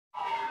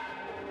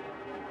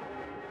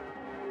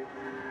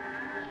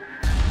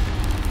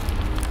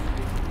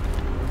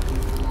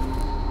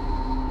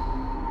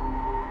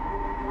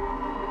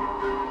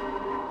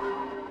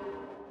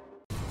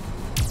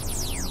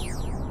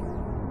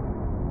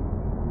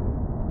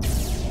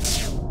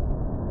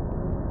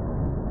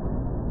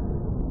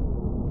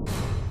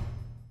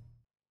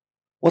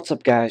What's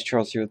up, guys?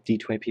 Charles here with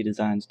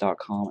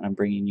d2apdesigns.com, and I'm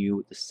bringing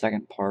you the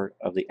second part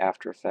of the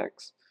After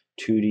Effects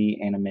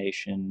 2D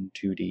animation,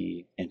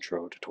 2D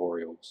intro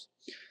tutorials.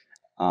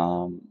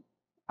 Um,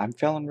 I'm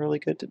feeling really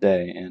good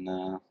today, and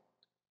I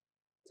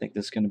think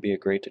this is going to be a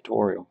great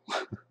tutorial.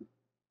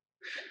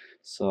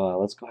 So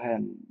let's go ahead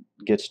and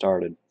get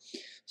started.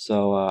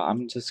 So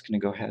I'm just going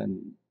to go ahead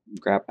and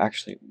grab,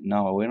 actually,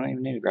 no, we don't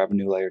even need to grab a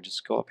new layer.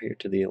 Just go up here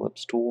to the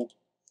ellipse tool,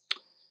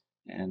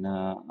 and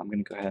I'm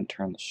going to go ahead and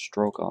turn the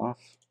stroke off.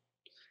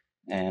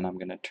 And I'm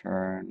going to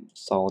turn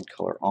solid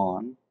color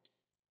on,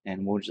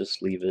 and we'll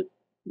just leave it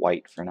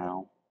white for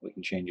now. We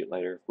can change it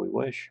later if we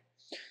wish.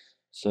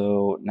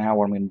 So now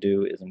what I'm going to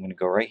do is I'm going to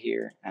go right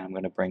here, and I'm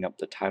going to bring up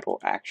the title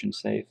action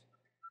save,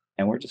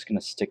 and we're just going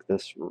to stick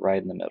this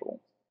right in the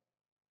middle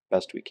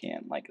best we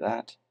can, like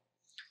that.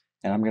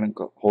 And I'm going to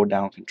go hold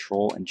down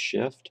Control and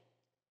Shift.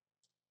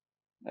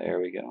 There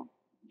we go.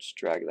 Just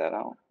drag that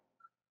out,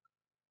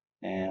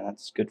 and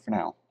that's good for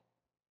now.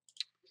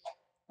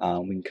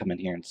 We can come in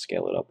here and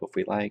scale it up if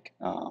we like.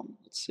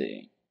 Let's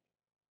see,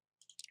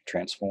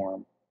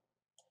 transform,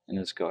 and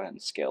just go ahead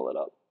and scale it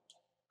up.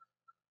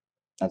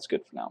 That's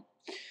good for now.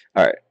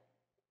 All right.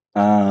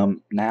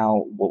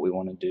 Now what we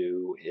want to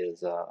do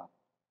is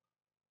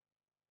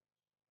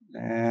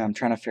I'm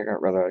trying to figure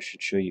out whether I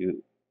should show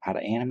you how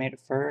to animate it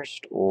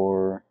first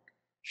or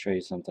show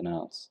you something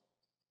else.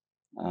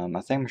 I think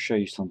I'm gonna show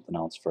you something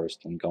else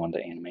first, and go into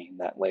animating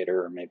that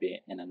later, or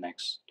maybe in the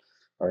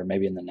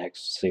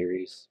next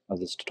series of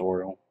this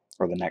tutorial,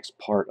 or the next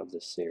part of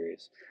this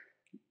series.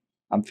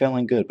 I'm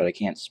feeling good, but I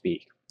can't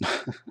speak.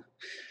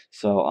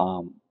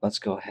 So let's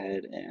go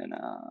ahead and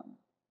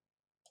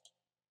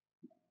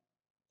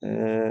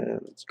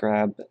let's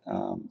grab.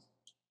 We'll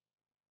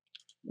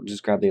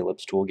just grab the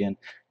ellipse tool again.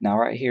 Now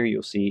right here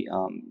you'll see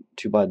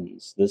two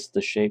buttons. This is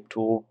the shape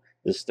tool,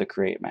 this is the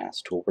create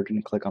mask tool. We're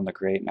going to click on the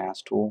create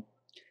mask tool,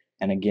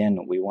 and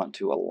again we want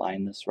to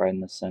align this right in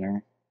the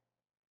center.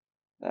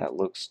 That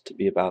looks to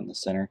be about in the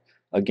center.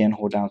 Again,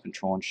 hold down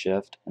Control and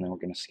Shift, and then we're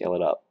going to scale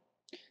it up.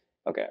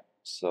 Okay,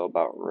 so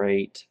about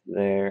right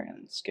there,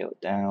 and scale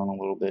it down a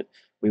little bit.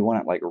 We want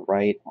it like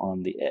right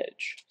on the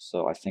edge,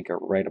 so I think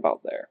right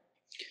about there.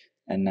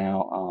 And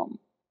now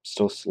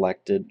still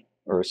selected,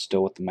 or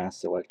still with the mask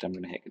select, I'm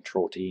going to hit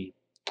Control T,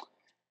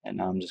 and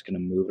now I'm just going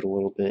to move it a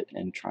little bit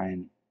and try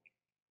and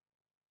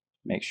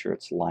make sure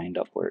it's lined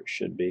up where it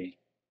should be.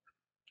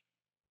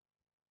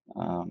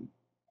 I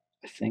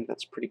think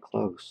that's pretty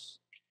close.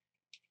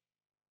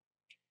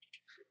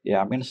 Yeah,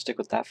 I'm going to stick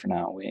with that for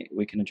now.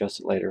 We can adjust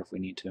it later if we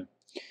need to.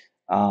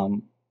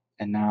 And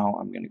now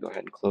I'm going to go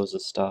ahead and close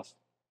this stuff,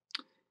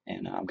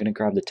 and I'm going to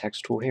grab the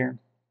text tool here.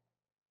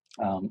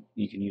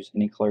 You can use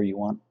any color you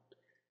want,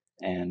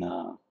 and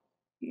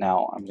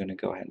now I'm going to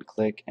go ahead and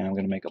click, and I'm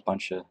going to make a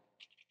bunch of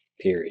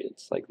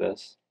periods like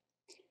this.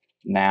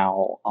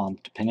 Now,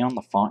 depending on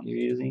the font you're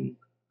using,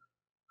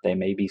 they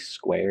may be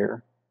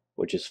square,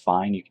 which is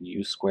fine. You can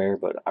use square,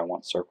 but I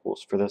want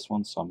circles for this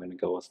one, so I'm going to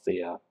go with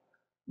the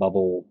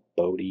bubble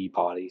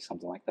body,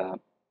 something like that.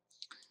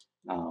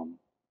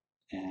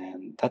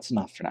 And that's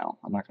enough for now.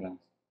 I'm not going to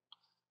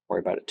worry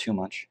about it too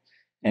much.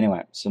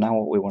 Anyway, so now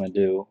what we want to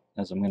do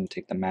is I'm going to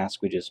take the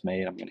mask we just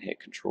made, I'm going to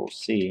hit Control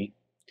C,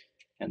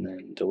 and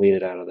then delete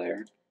it out of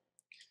there.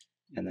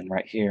 And then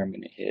right here I'm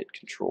going to hit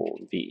Control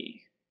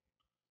V.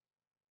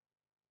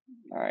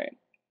 Alright,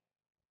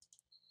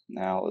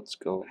 now let's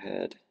go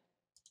ahead,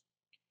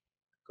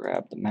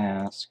 grab the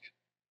mask,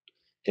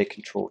 hit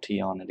Control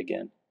T on it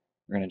again.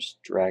 We're going to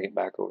just drag it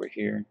back over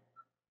here.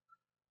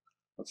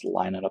 Let's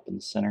line it up in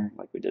the center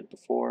like we did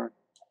before.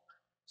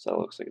 So it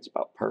looks like it's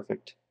about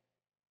perfect.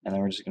 And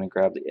then we're just going to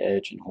grab the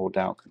edge and hold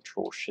down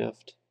Control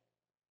Shift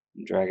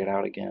and drag it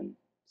out again.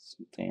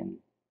 Something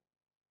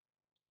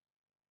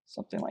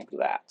like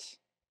that.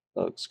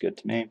 That looks good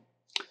to me.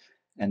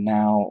 And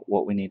now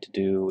what we need to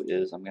do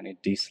is I'm going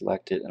to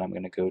deselect it, and I'm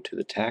going to go to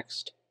the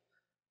text,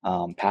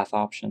 path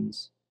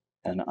options,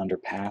 and under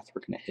path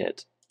we're going to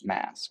hit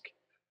mask.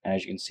 And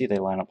as you can see, they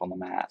line up on the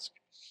mask.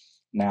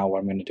 Now what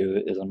I'm going to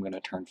do is I'm going to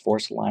turn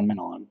force alignment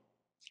on,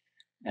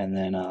 and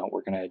then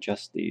we're going to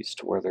adjust these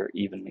to where they're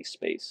evenly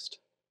spaced.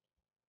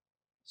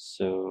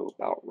 So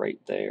about right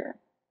there.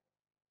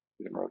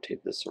 We can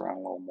rotate this around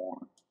a little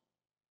more.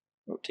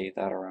 Rotate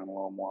that around a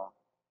little more.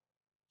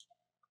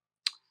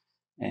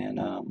 And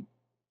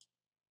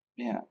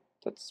yeah,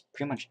 that's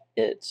pretty much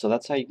it. So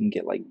that's how you can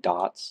get like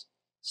dots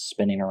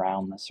spinning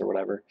around this or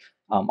whatever.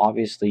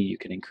 Obviously you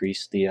can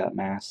increase the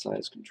mask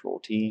size, Control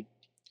T.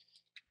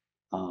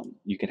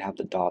 You can have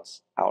the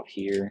dots out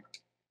here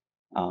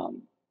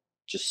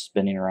just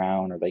spinning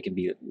around, or they can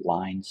be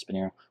lines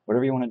spinning around,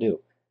 whatever you want to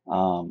do.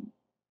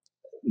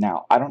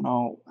 Now, I don't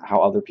know how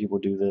other people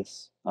do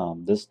this.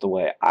 This is the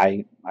way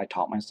I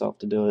taught myself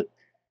to do it.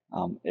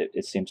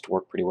 It seems to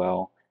work pretty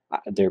well.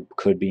 There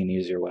could be an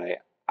easier way.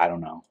 I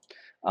don't know.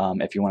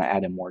 If you want to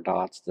add in more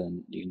dots,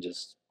 then you can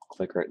just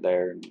click right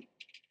there and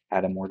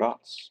add in more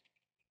dots,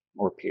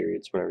 or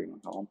periods, whatever you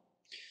want to call them.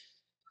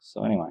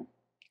 So anyway,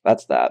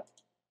 that's that.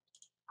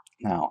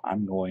 Now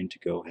I'm going to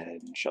go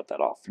ahead and shut that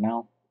off for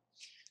now.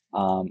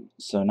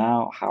 So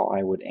now how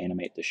I would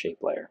animate the shape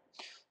layer.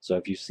 So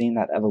if you've seen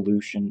that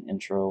evolution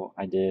intro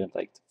I did,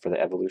 like for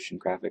the evolution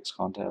graphics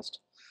contest,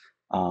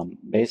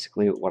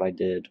 basically what I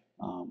did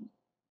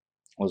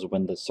was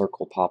when the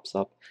circle pops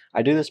up.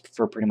 I do this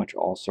for pretty much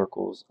all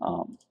circles.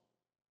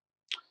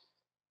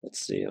 Let's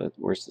see,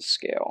 where's the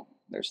scale?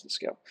 There's the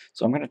scale.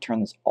 So I'm going to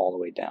turn this all the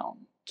way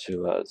down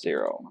to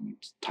 0. I'm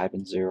type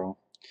in 0,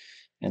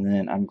 and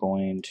then I'm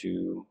going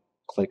to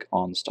click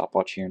on the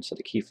stopwatch here instead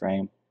of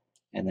keyframe,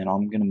 and then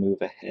I'm going to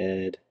move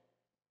ahead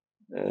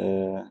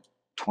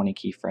 20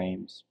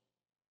 keyframes,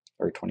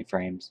 or 20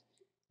 frames,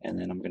 and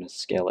then I'm going to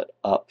scale it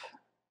up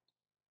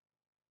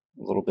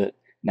a little bit.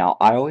 Now,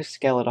 I always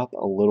scale it up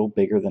a little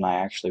bigger than I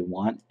actually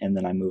want, and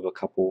then I move a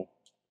couple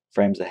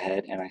frames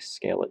ahead and I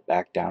scale it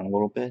back down a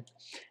little bit,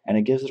 and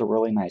it gives it a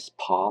really nice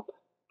pop.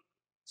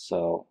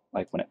 So,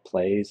 like when it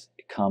plays,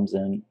 it comes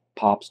in,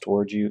 pops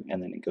towards you,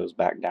 and then it goes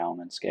back down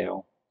in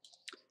scale.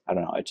 I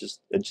don't know, it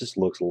just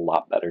looks a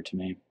lot better to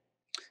me.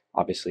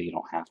 Obviously, you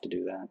don't have to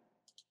do that,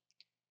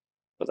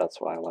 but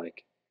that's what I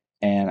like.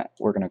 And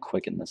we're gonna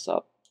quicken this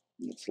up.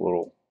 It's a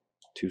little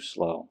too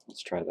slow.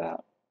 Let's try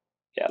that.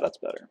 Yeah, that's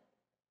better.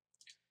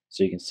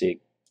 So you can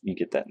see you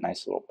get that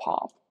nice little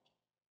pop.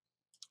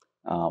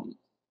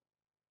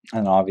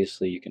 And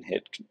obviously you can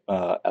hit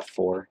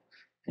F4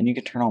 and you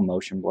can turn on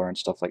motion blur and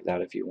stuff like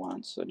that if you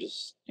want. So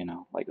just,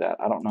 like that.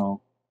 I don't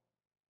know.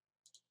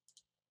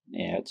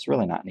 Yeah, it's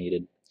really not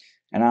needed.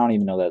 And I don't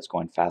even know that it's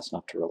going fast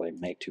enough to really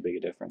make too big a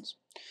difference.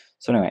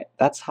 So anyway,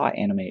 that's how I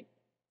animate,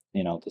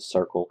 the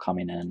circle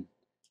coming in.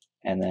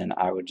 And then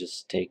I would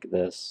just take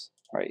this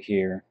right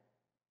here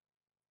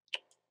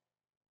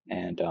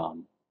and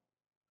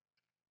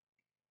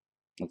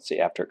let's see,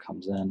 after it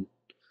comes in,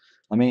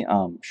 let me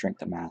shrink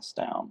the mask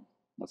down.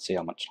 Let's see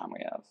how much time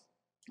we have.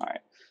 All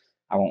right.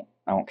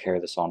 I won't carry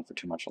this on for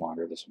too much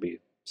longer. This will be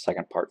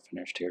second part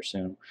finished here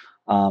soon.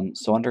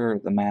 So under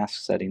the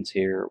mask settings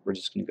here, we're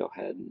just going to go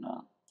ahead and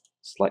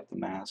select the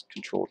mask,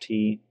 Control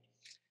T,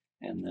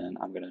 and then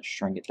I'm going to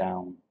shrink it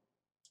down.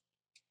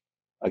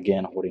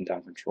 Again, holding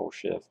down Control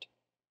Shift,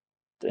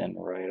 then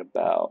right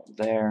about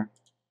there,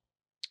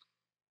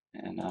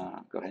 and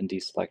go ahead and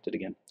deselect it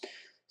again.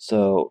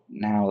 So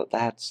now that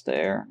that's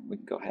there, we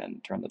can go ahead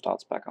and turn the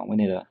dots back on. We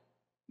need to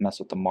mess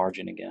with the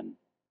margin again.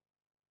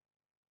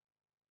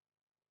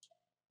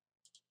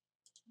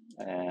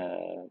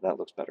 That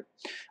looks better.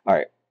 All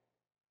right.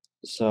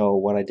 So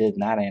what I did in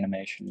that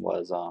animation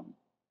was I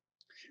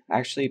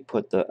actually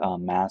put the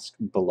mask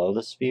below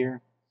the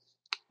sphere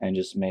and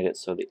just made it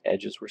so the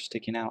edges were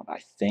sticking out. I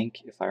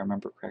think, if I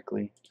remember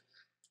correctly.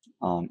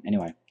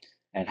 Anyway,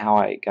 and how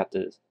I got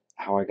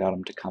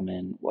them to come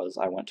in was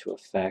I went to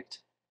Effect,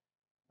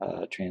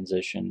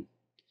 Transition,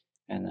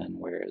 and then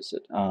where is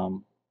it? I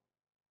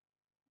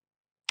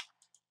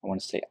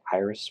want to say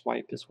Iris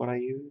Swipe is what I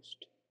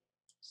used.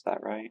 Is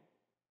that right?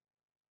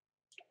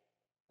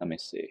 Let me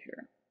see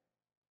here.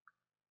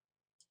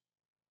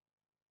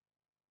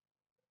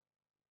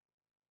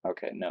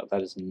 Okay, no,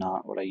 that is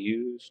not what I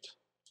used.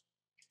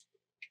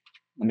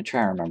 Let me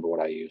try and remember what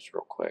I used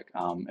real quick.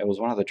 It was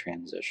one of the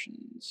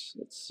transitions.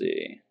 Let's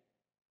see.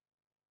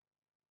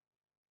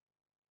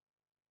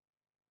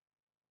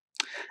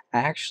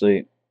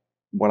 Actually,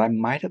 what I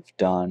might have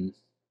done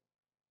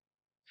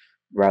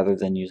rather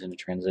than using a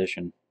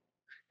transition,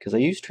 because I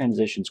use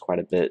transitions quite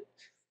a bit,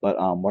 but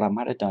what I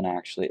might have done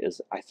actually is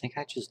I think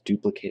I just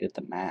duplicated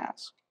the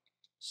mask.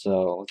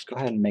 So let's go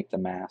ahead and make the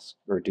mask,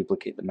 or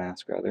duplicate the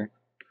mask rather.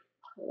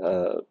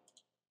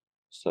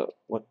 So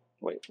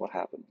wait, what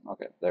happened?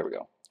 Okay, there we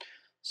go.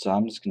 So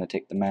I'm just going to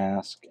take the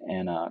mask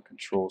and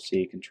Control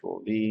C,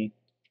 Control V,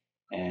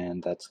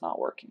 and that's not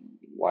working.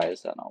 Why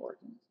is that not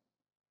working?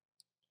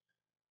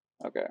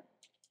 Okay,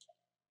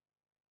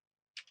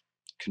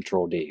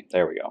 Control D,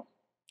 there we go.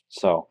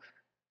 So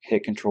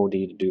hit Control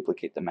D to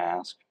duplicate the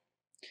mask,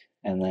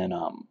 and then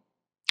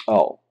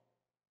oh,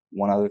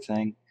 one other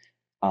thing,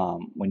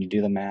 when you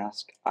do the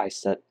mask, I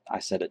set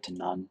it to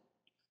none,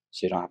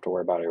 so you don't have to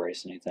worry about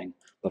erasing anything.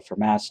 But for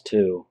mask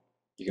 2,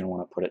 you're going to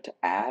want to put it to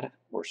add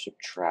or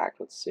subtract.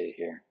 Let's see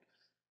here.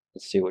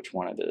 Let's see which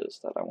one it is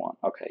that I want.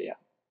 Okay, yeah,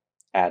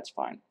 add's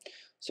fine.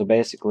 So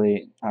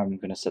basically, I'm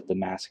going to set the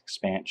mask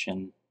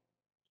expansion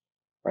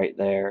right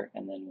there,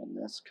 and then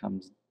when this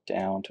comes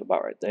down to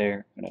about right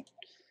there, I'm going to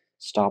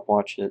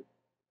stopwatch it,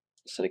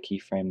 set a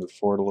keyframe, move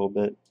forward a little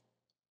bit,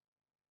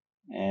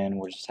 and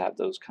we'll just have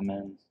those come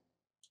in.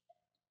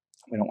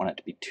 We don't want it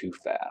to be too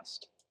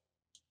fast.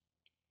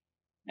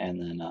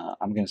 And then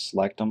I'm going to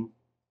select them,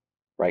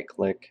 right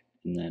click,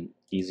 and then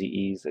easy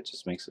ease. That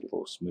just makes it a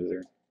little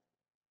smoother.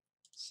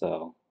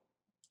 So,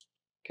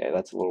 okay,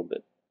 that's a little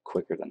bit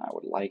quicker than I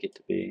would like it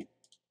to be.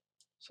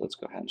 So let's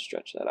go ahead and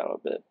stretch that out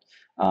a bit.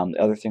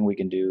 The other thing we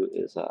can do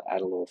is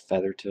add a little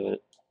feather to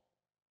it.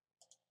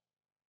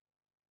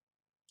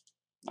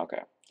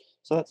 Okay,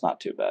 so that's not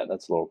too bad.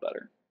 That's a little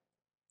better.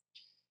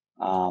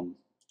 All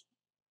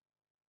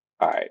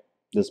right,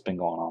 this has been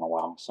going on a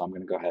while, so I'm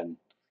going to go ahead and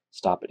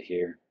stop it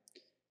here.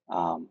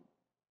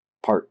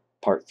 Part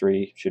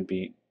 3 should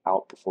be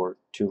out before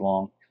too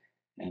long,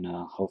 and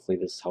hopefully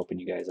this is helping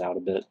you guys out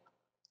a bit.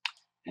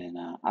 And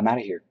I'm out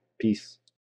of here. Peace.